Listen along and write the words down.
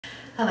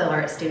Hello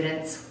art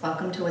students,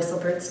 welcome to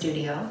Whistlebird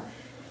Studio.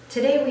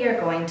 Today we are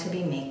going to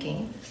be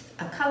making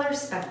a color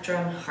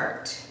spectrum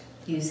heart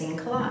using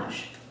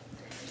collage.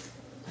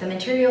 The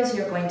materials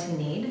you're going to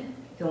need,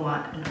 you'll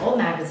want an old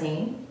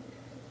magazine,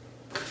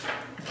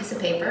 a piece of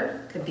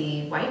paper, could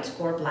be white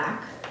or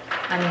black,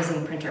 I'm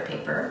using printer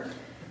paper,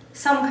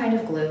 some kind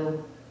of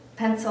glue,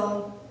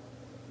 pencil,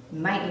 you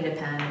might need a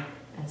pen,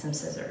 and some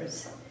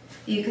scissors.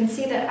 You can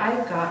see that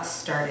I got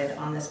started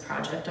on this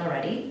project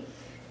already,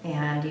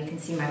 and you can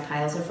see my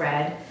piles of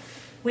red.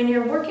 When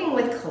you're working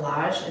with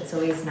collage, it's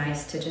always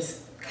nice to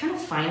just kind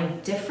of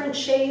find different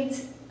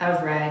shades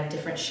of red,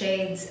 different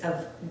shades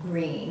of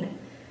green,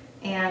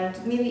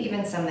 and maybe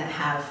even some that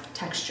have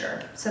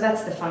texture. So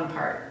that's the fun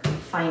part,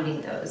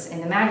 finding those in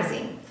the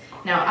magazine.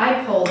 Now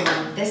I pulled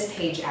this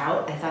page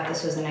out. I thought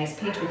this was a nice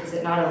page because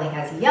it not only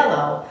has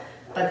yellow,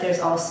 but there's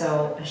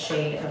also a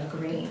shade of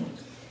green.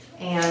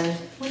 And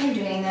when you're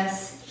doing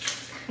this,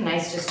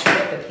 nice just to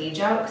rip the page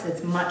out because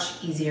it's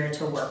much easier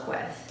to work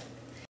with.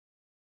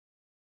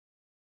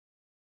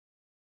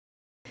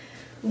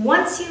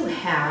 Once you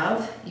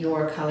have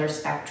your color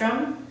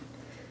spectrum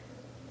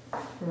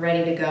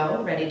ready to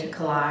go, ready to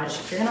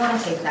collage, you're going to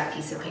want to take that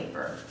piece of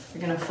paper.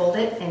 You're going to fold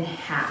it in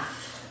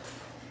half.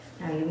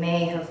 Now you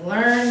may have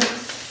learned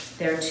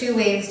there are two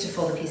ways to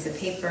fold a piece of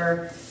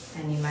paper,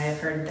 and you might have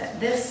heard that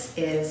this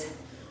is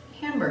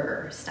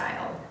hamburger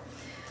style.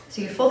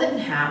 So you fold it in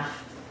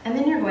half, and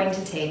then you're going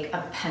to take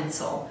a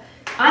pencil.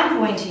 I'm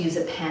going to use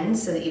a pen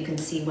so that you can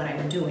see what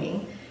I'm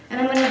doing, and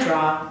I'm going to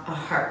draw a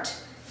heart.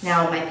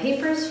 Now my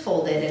paper is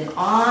folded, and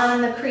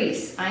on the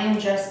crease, I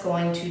am just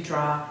going to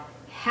draw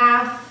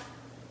half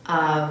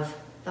of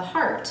the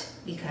heart,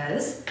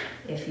 because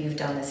if you've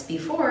done this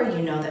before, you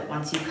know that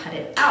once you cut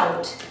it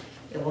out,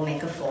 it will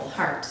make a full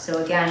heart.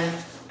 So again,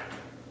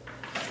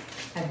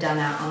 I've done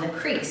that on the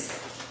crease,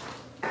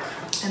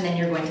 and then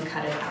you're going to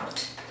cut it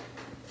out.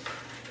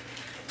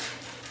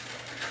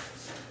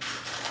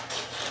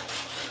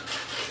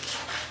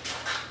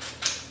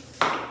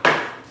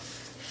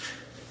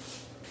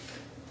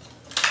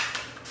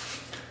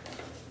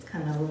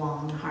 Kind of a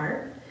long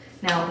heart.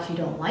 Now, if you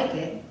don't like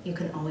it, you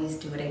can always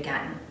do it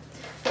again.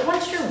 But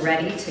once you're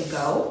ready to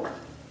go,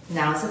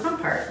 now's the fun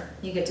part.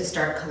 You get to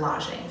start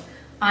collaging.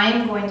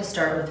 I'm going to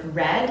start with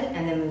red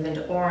and then move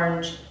into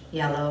orange,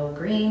 yellow,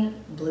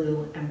 green,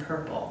 blue, and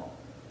purple.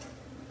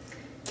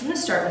 I'm going to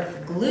start with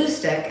the glue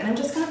stick, and I'm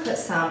just going to put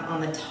some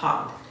on the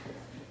top.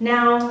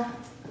 Now,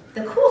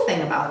 the cool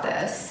thing about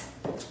this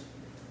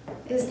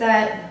is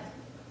that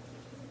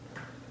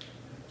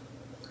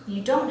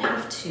you don't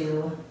have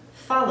to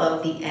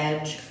follow the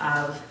edge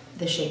of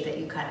the shape that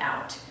you cut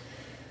out.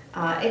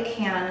 It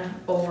can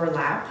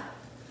overlap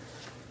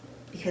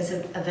because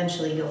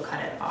eventually you'll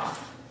cut it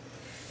off.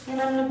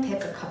 And I'm going to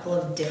pick a couple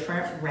of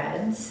different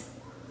reds.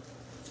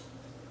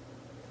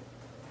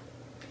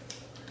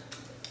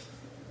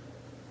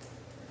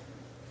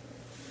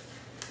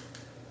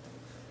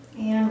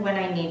 And when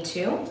I need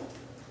to,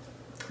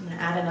 I'm going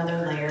to add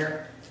another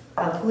layer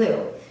of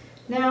glue.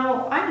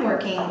 Now, I'm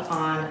working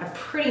on a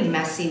pretty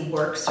messy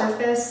work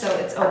surface, so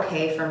it's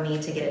okay for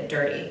me to get it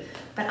dirty.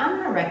 But I'm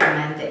going to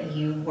recommend that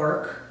you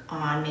work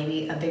on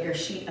maybe a bigger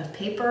sheet of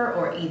paper,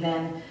 or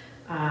even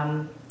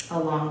a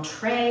long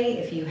tray,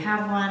 if you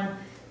have one,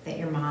 that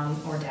your mom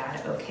or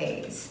dad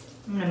okays.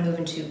 I'm going to move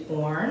into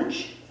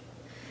orange,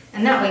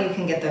 and that way you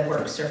can get the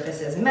work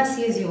surface as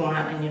messy as you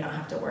want, and you don't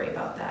have to worry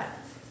about that.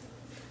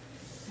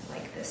 I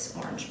like this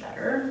orange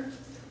better.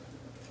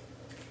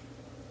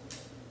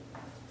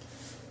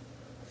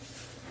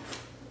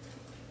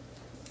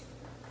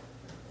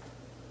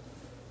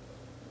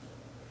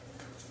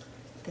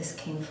 This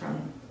came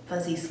from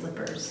Fuzzy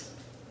Slippers.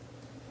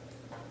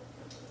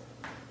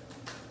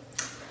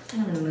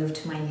 And I'm going to move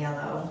to my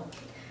yellow.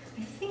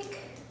 I think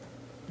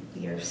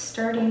we are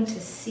starting to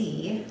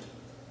see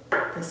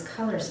this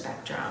color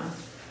spectrum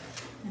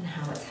and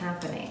how it's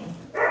happening.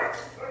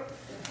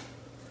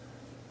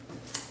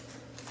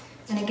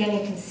 And again,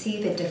 you can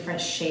see the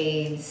different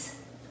shades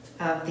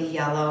of the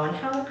yellow and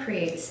how it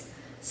creates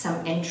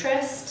some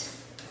interest,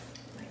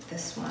 like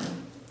this one.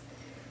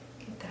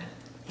 Get that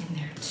in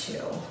there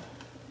too.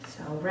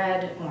 So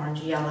red,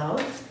 orange,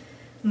 yellow.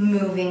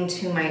 Moving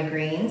to my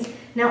greens.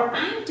 Now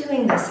I'm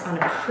doing this on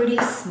a pretty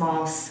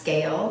small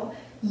scale.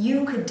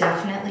 You could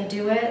definitely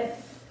do it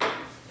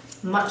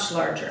much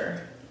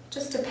larger.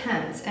 Just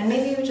depends. And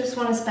maybe you just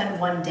want to spend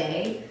one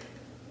day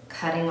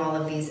cutting all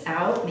of these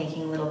out,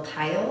 making little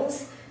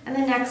piles, and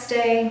the next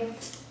day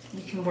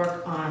you can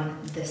work on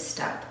this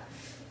step.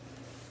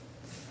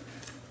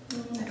 I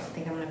don't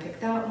think I'm going to pick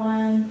that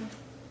one.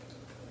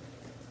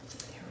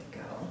 There we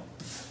go.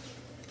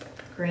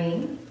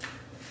 Green.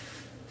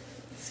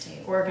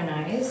 Stay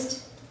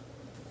organized.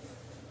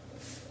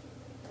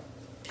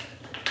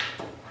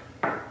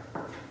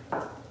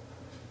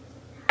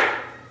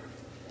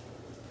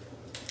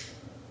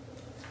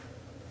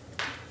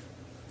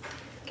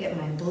 Get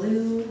my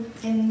blue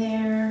in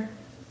there.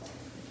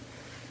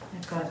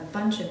 I've got a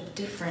bunch of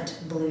different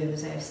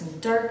blues. I have some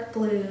dark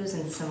blues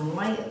and some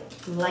light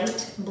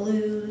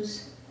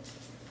blues.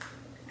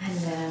 And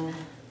then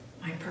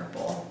my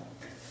purple.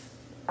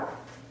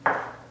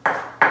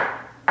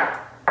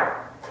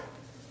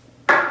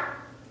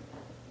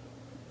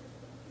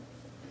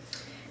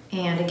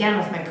 And again,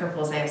 with my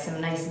purples, I have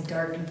some nice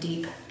dark,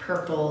 deep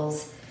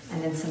purples,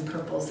 and then some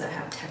purples that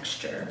have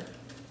texture.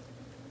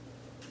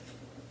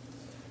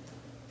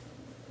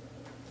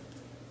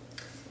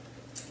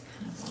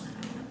 I'm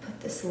gonna put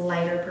this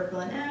lighter purple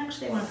in.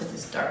 Actually, I want to put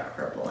this dark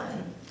purple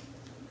in.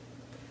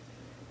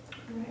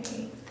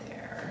 Right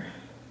there.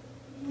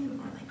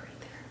 More like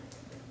right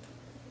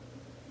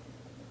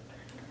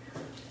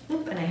there.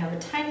 Oop, and I have a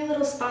tiny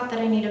little spot that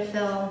I need to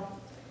fill.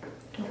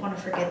 Don't want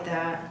to forget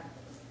that.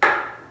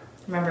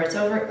 Remember, it's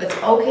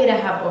okay to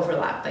have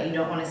overlap, but you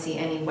don't want to see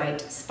any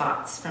white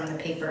spots from the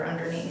paper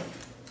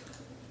underneath.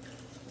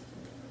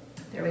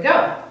 There we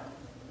go.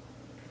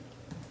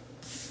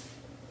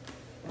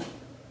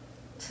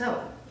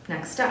 So,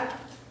 next step,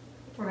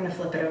 we're going to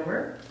flip it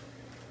over.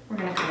 We're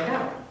going to cut it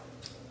out.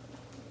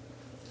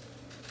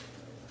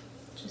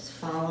 Just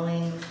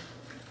following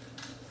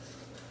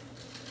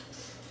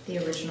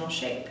the original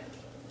shape.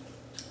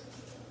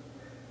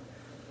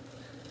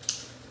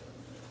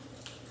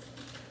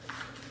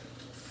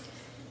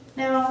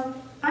 Now,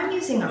 I'm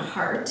using a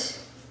heart.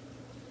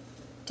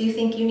 Do you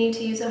think you need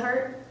to use a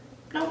heart?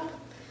 Nope.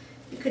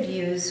 You could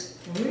use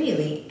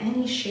really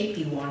any shape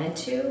you wanted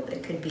to.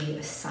 It could be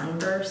a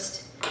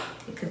sunburst,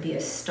 it could be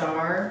a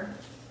star,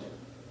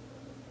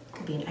 it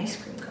could be an ice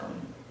cream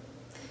cone.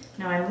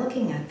 Now I'm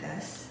looking at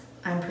this,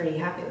 I'm pretty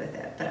happy with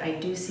it, but I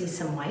do see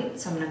some white,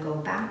 so I'm gonna go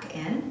back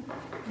in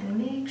and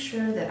make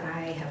sure that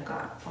I have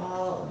got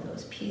all of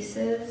those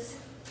pieces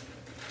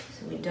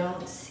so we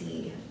don't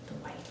see the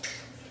white.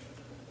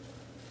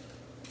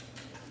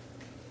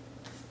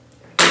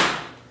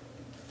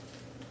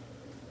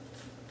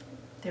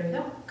 There we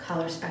go,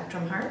 color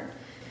spectrum heart.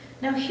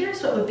 Now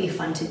here's what would be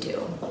fun to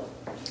do.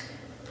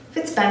 If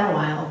it's been a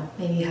while,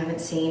 maybe you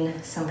haven't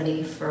seen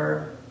somebody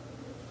for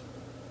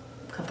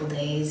a couple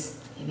days,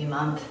 maybe a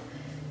month,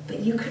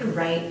 but you could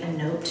write a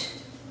note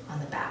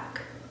on the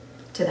back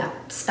to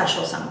that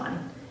special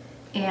someone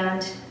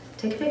and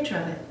take a picture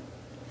of it.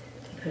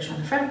 Take a picture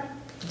on the front,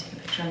 and take a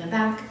picture on the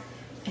back,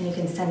 and you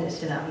can send it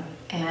to them.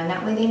 And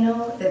that way they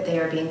know that they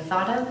are being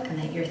thought of and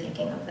that you're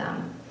thinking of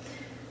them.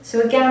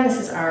 So again, this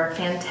is our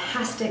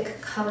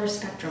fantastic color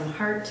spectrum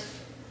heart.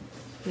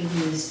 We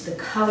used the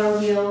color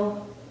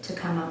wheel to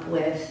come up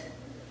with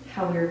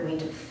how we're going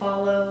to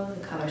follow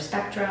the color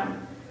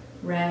spectrum: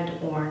 red,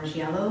 orange,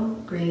 yellow,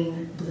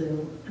 green,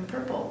 blue, and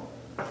purple.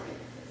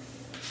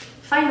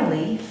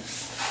 Finally,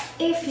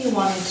 if you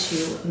wanted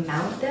to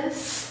mount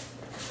this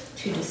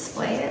to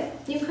display it,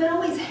 you could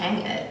always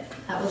hang it.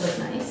 That would look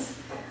nice.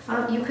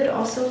 You could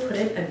also put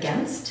it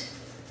against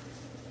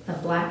a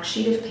black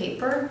sheet of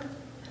paper.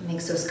 It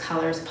makes those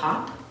colors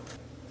pop.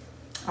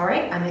 All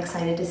right, I'm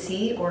excited to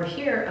see or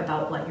hear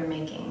about what you're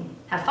making.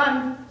 Have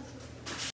fun.